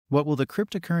What will the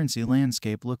cryptocurrency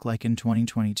landscape look like in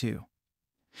 2022?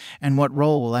 And what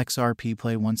role will XRP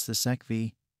play once the SEC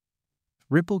v.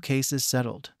 Ripple case is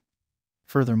settled?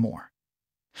 Furthermore,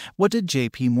 what did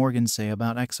JP Morgan say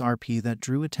about XRP that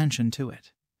drew attention to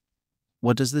it?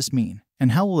 What does this mean,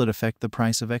 and how will it affect the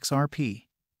price of XRP?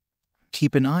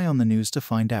 Keep an eye on the news to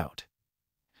find out.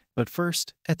 But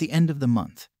first, at the end of the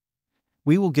month,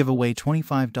 we will give away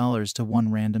 $25 to one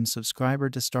random subscriber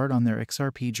to start on their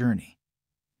XRP journey.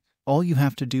 All you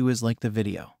have to do is like the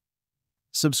video,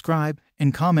 subscribe,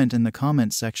 and comment in the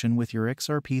comments section with your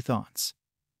XRP thoughts.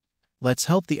 Let's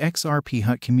help the XRP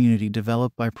Hut community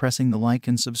develop by pressing the like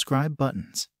and subscribe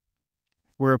buttons.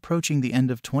 We're approaching the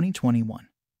end of 2021,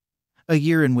 a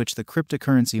year in which the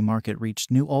cryptocurrency market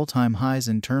reached new all-time highs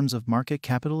in terms of market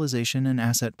capitalization and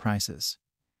asset prices.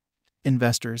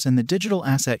 Investors in the digital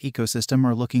asset ecosystem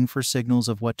are looking for signals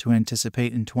of what to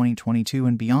anticipate in 2022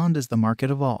 and beyond as the market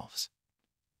evolves.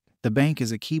 The bank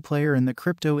is a key player in the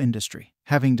crypto industry,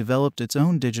 having developed its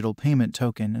own digital payment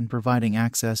token and providing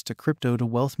access to crypto to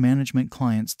wealth management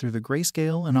clients through the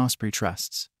Grayscale and Osprey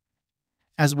trusts,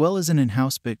 as well as an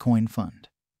in-house Bitcoin fund.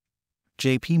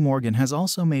 JP Morgan has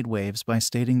also made waves by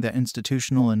stating that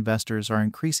institutional investors are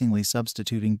increasingly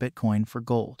substituting Bitcoin for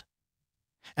gold,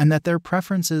 and that their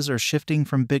preferences are shifting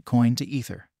from Bitcoin to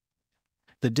Ether.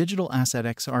 The digital asset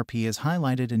XRP is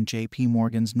highlighted in JP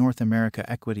Morgan's North America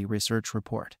Equity Research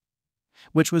Report,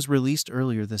 which was released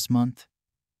earlier this month,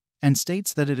 and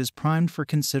states that it is primed for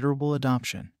considerable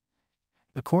adoption.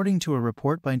 According to a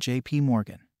report by JP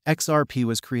Morgan, XRP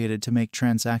was created to make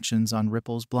transactions on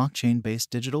Ripple's blockchain-based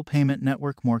digital payment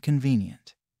network more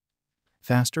convenient.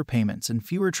 Faster payments and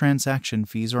fewer transaction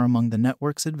fees are among the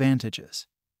network's advantages.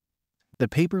 The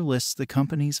paper lists the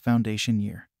company's foundation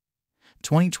year,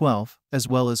 2012, as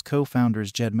well as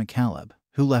co-founders Jed McCaleb,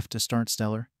 who left to start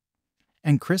Stellar,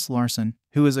 and Chris Larson,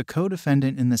 who is a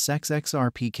co-defendant in the SEC's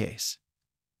XRP case.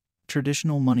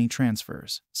 Traditional money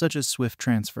transfers, such as SWIFT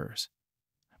transfers,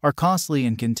 are costly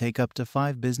and can take up to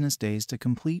 5 business days to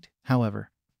complete. However,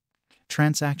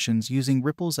 transactions using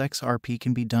Ripple's XRP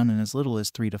can be done in as little as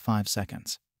 3 to 5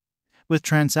 seconds, with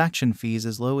transaction fees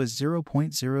as low as 0.0001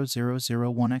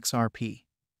 XRP.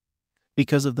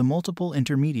 Because of the multiple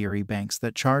intermediary banks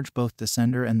that charge both the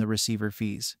sender and the receiver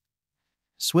fees,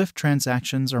 SWIFT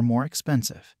transactions are more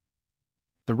expensive.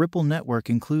 The Ripple network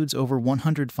includes over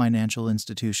 100 financial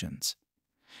institutions,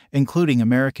 including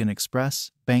American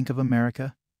Express, Bank of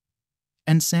America,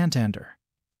 and Santander.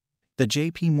 The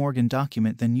JP Morgan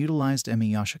document then utilized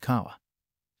Emi Yoshikawa,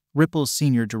 Ripple's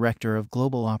senior director of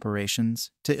global operations,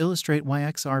 to illustrate why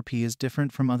XRP is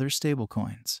different from other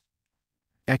stablecoins.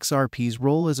 XRP's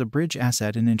role as a bridge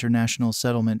asset in international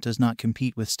settlement does not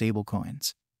compete with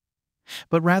stablecoins,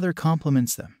 but rather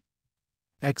complements them.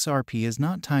 XRP is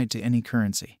not tied to any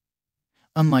currency,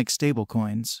 unlike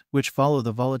stablecoins, which follow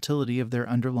the volatility of their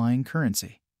underlying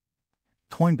currency.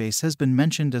 Coinbase has been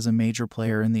mentioned as a major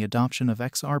player in the adoption of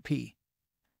XRP.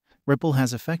 Ripple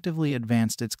has effectively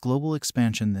advanced its global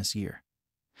expansion this year,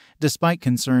 despite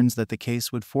concerns that the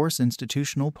case would force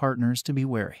institutional partners to be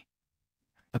wary.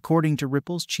 According to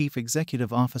Ripple's chief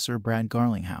executive officer Brad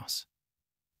Garlinghouse,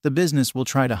 the business will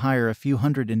try to hire a few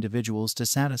hundred individuals to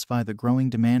satisfy the growing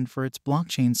demand for its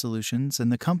blockchain solutions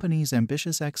and the company's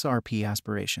ambitious XRP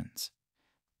aspirations.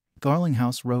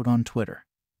 Garlinghouse wrote on Twitter,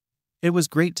 "It was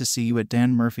great to see you at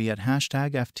Dan Murphy at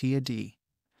 #FTAD.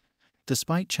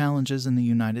 Despite challenges in the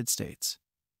United States,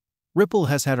 Ripple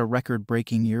has had a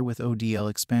record-breaking year with ODL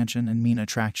expansion and MENA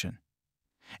traction,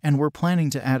 and we're planning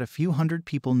to add a few hundred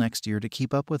people next year to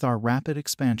keep up with our rapid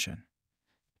expansion."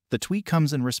 The tweet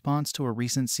comes in response to a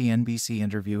recent CNBC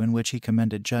interview in which he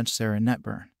commended Judge Sarah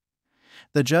Netburn,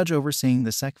 the judge overseeing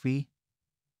the SEC v.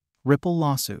 Ripple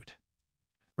lawsuit.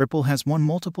 Ripple has won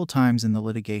multiple times in the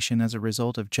litigation as a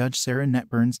result of Judge Sarah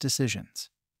Netburn's decisions,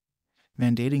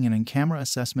 mandating an in-camera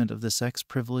assessment of the SEC's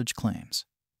privilege claims,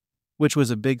 which was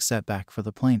a big setback for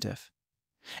the plaintiff,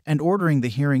 and ordering the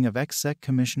hearing of ex-SEC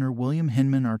Commissioner William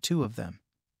Hinman are two of them.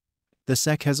 The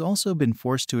SEC has also been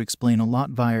forced to explain a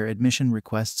lot via admission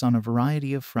requests on a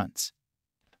variety of fronts,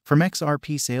 from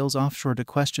XRP sales offshore to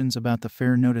questions about the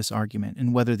fair notice argument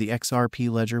and whether the XRP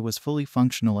ledger was fully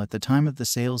functional at the time of the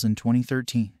sales in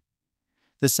 2013.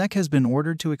 The SEC has been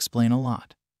ordered to explain a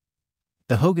lot.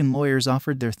 The Hogan lawyers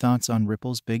offered their thoughts on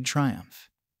Ripple's big triumph.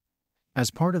 As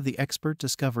part of the expert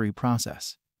discovery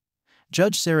process,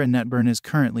 Judge Sarah Netburn is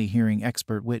currently hearing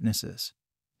expert witnesses,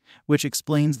 which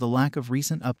explains the lack of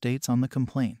recent updates on the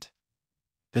complaint.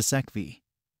 The SEC v.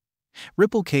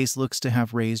 Ripple case looks to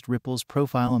have raised Ripple's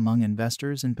profile among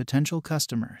investors and potential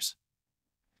customers.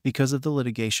 Because of the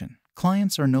litigation,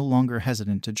 clients are no longer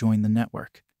hesitant to join the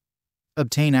network,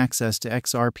 obtain access to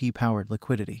XRP-powered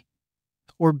liquidity,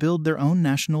 or build their own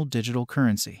national digital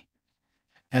currency.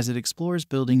 As it explores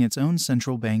building its own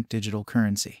central bank digital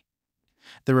currency,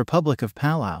 the Republic of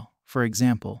Palau, for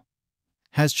example,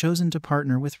 has chosen to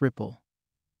partner with Ripple.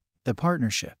 The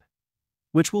partnership,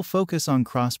 which will focus on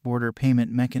cross-border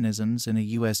payment mechanisms in a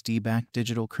USD-backed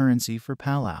digital currency for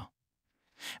Palau,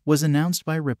 was announced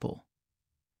by Ripple.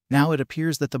 Now it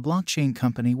appears that the blockchain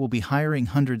company will be hiring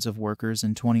hundreds of workers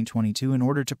in 2022 in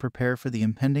order to prepare for the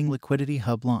impending Liquidity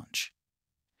Hub launch.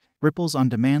 Ripple's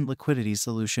on-demand liquidity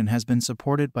solution has been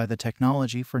supported by the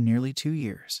technology for nearly 2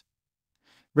 years.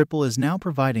 Ripple is now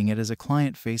providing it as a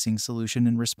client-facing solution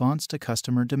in response to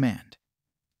customer demand,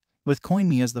 with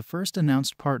CoinMe as the first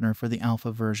announced partner for the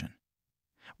alpha version.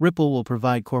 Ripple will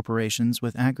provide corporations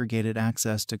with aggregated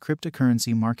access to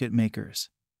cryptocurrency market makers,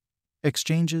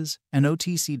 exchanges, and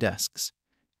OTC desks.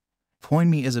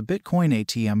 CoinMe is a Bitcoin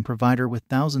ATM provider with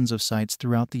thousands of sites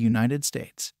throughout the United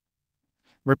States.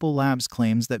 Ripple Labs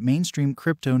claims that mainstream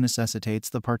crypto necessitates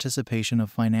the participation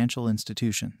of financial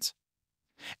institutions,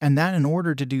 and that in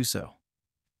order to do so,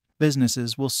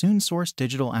 businesses will soon source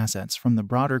digital assets from the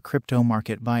broader crypto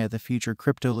market via the future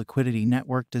crypto liquidity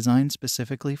network designed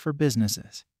specifically for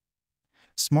businesses.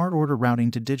 Smart order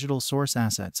routing to digital source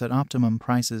assets at optimum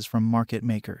prices from market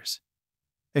makers,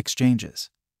 exchanges,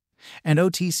 and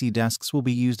OTC desks will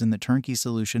be used in the turnkey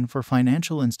solution for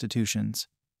financial institutions,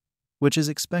 which is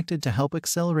expected to help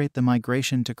accelerate the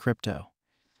migration to crypto.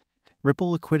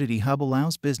 Ripple Liquidity Hub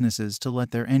allows businesses to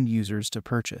let their end users to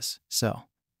purchase, sell,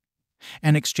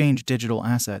 and exchange digital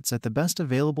assets at the best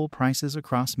available prices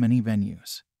across many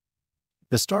venues.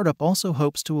 The startup also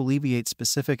hopes to alleviate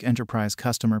specific enterprise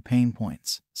customer pain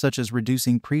points, such as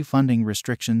reducing pre-funding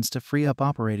restrictions to free up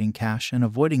operating cash and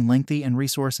avoiding lengthy and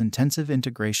resource-intensive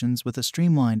integrations with a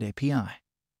streamlined API.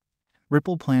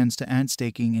 Ripple plans to add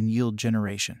staking and yield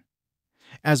generation,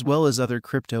 as well as other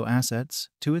crypto assets,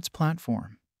 to its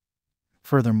platform.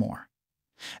 Furthermore,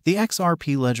 the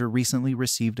XRP ledger recently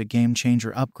received a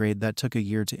game-changer upgrade that took a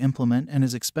year to implement and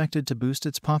is expected to boost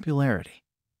its popularity.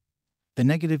 The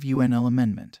negative UNL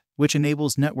amendment, which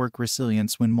enables network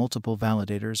resilience when multiple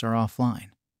validators are offline,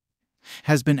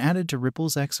 has been added to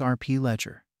Ripple's XRP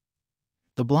ledger.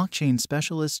 The blockchain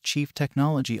specialist's chief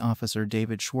technology officer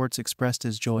David Schwartz expressed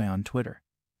his joy on Twitter,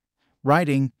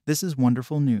 writing, "This is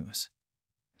wonderful news.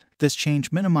 This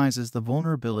change minimizes the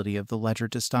vulnerability of the ledger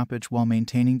to stoppage while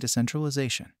maintaining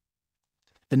decentralization."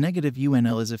 The negative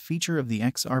UNL is a feature of the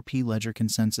XRP ledger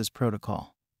consensus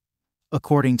protocol,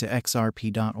 according to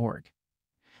XRP.org,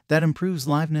 that improves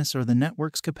liveness or the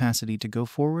network's capacity to go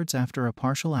forwards after a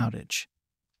partial outage.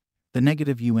 The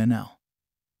negative UNL,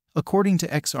 according to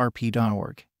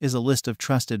XRP.org, is a list of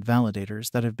trusted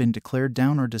validators that have been declared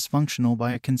down or dysfunctional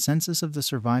by a consensus of the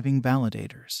surviving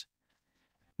validators.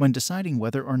 When deciding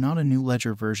whether or not a new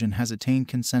ledger version has attained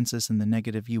consensus in the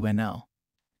negative UNL,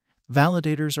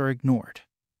 validators are ignored.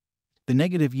 The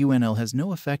negative UNL has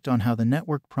no effect on how the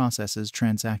network processes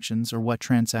transactions or what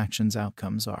transactions'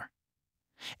 outcomes are,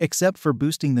 except for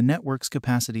boosting the network's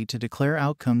capacity to declare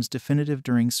outcomes definitive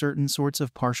during certain sorts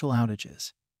of partial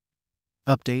outages.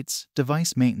 Updates,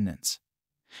 device maintenance,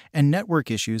 and network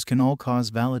issues can all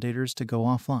cause validators to go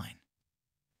offline.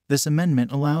 This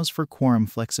amendment allows for quorum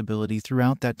flexibility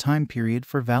throughout that time period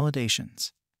for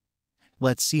validations.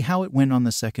 Let's see how it went on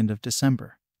the 2nd of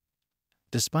December.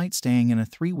 Despite staying in a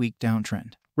 3-week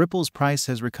downtrend, Ripple's price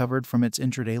has recovered from its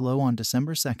intraday low on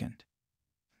December 2nd.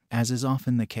 As is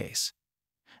often the case,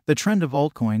 the trend of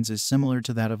altcoins is similar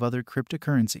to that of other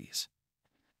cryptocurrencies.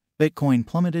 Bitcoin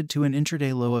plummeted to an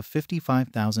intraday low of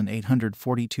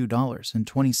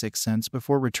 $55,842.26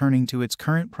 before returning to its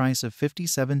current price of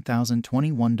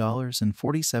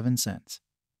 $57,021.47.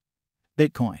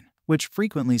 Bitcoin, which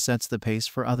frequently sets the pace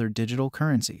for other digital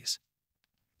currencies,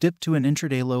 dipped to an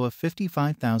intraday low of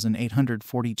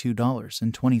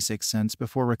 $55,842.26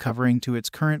 before recovering to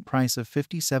its current price of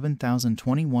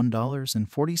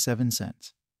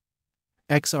 $57,021.47.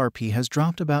 XRP has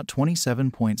dropped about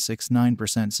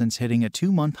 27.69% since hitting a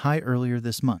 2-month high earlier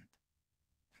this month.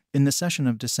 In the session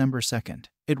of December 2nd,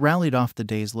 it rallied off the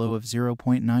day's low of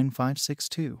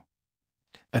 0.9562.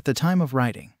 At the time of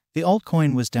writing, the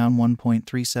altcoin was down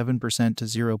 1.37% to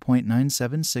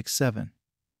 0.9767.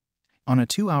 On a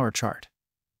 2-hour chart,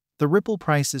 the Ripple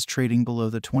price is trading below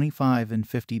the 25 and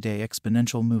 50-day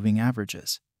exponential moving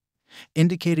averages,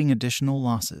 indicating additional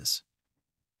losses.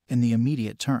 In the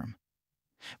immediate term,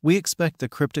 we expect the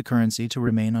cryptocurrency to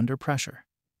remain under pressure.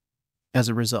 As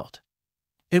a result,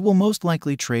 it will most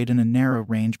likely trade in a narrow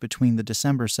range between the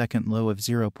December 2nd low of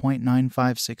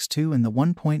 0.9562 and the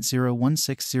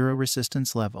 1.0160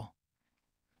 resistance level.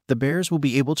 The bears will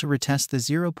be able to retest the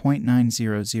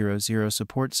 0.9000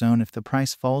 support zone if the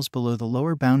price falls below the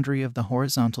lower boundary of the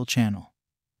horizontal channel.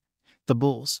 The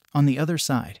bulls, on the other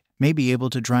side, may be able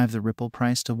to drive the Ripple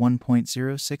price to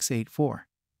 1.0684.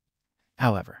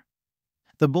 However,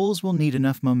 the bulls will need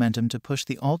enough momentum to push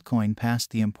the altcoin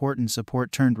past the important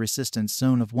support-turned-resistance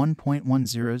zone of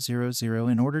 1.1000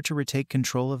 in order to retake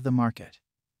control of the market.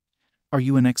 Are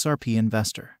you an XRP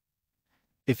investor?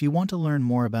 If you want to learn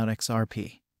more about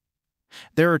XRP,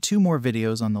 there are 2 more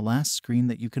videos on the last screen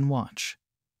that you can watch.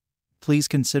 Please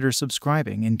consider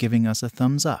subscribing and giving us a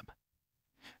thumbs up.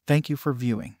 Thank you for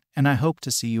viewing, and I hope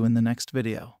to see you in the next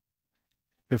video.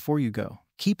 Before you go,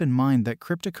 keep in mind that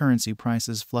cryptocurrency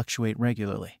prices fluctuate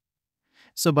regularly.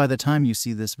 So by the time you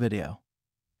see this video,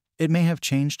 it may have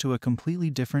changed to a completely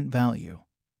different value.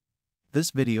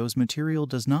 This video's material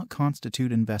does not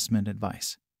constitute investment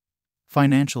advice,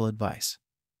 financial advice,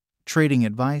 trading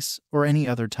advice, or any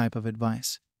other type of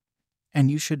advice,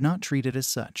 and you should not treat it as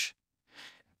such.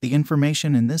 The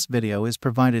information in this video is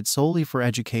provided solely for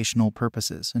educational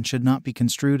purposes and should not be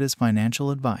construed as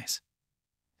financial advice.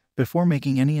 Before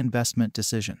making any investment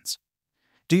decisions,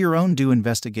 do your own due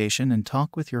investigation and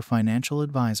talk with your financial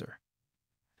advisor.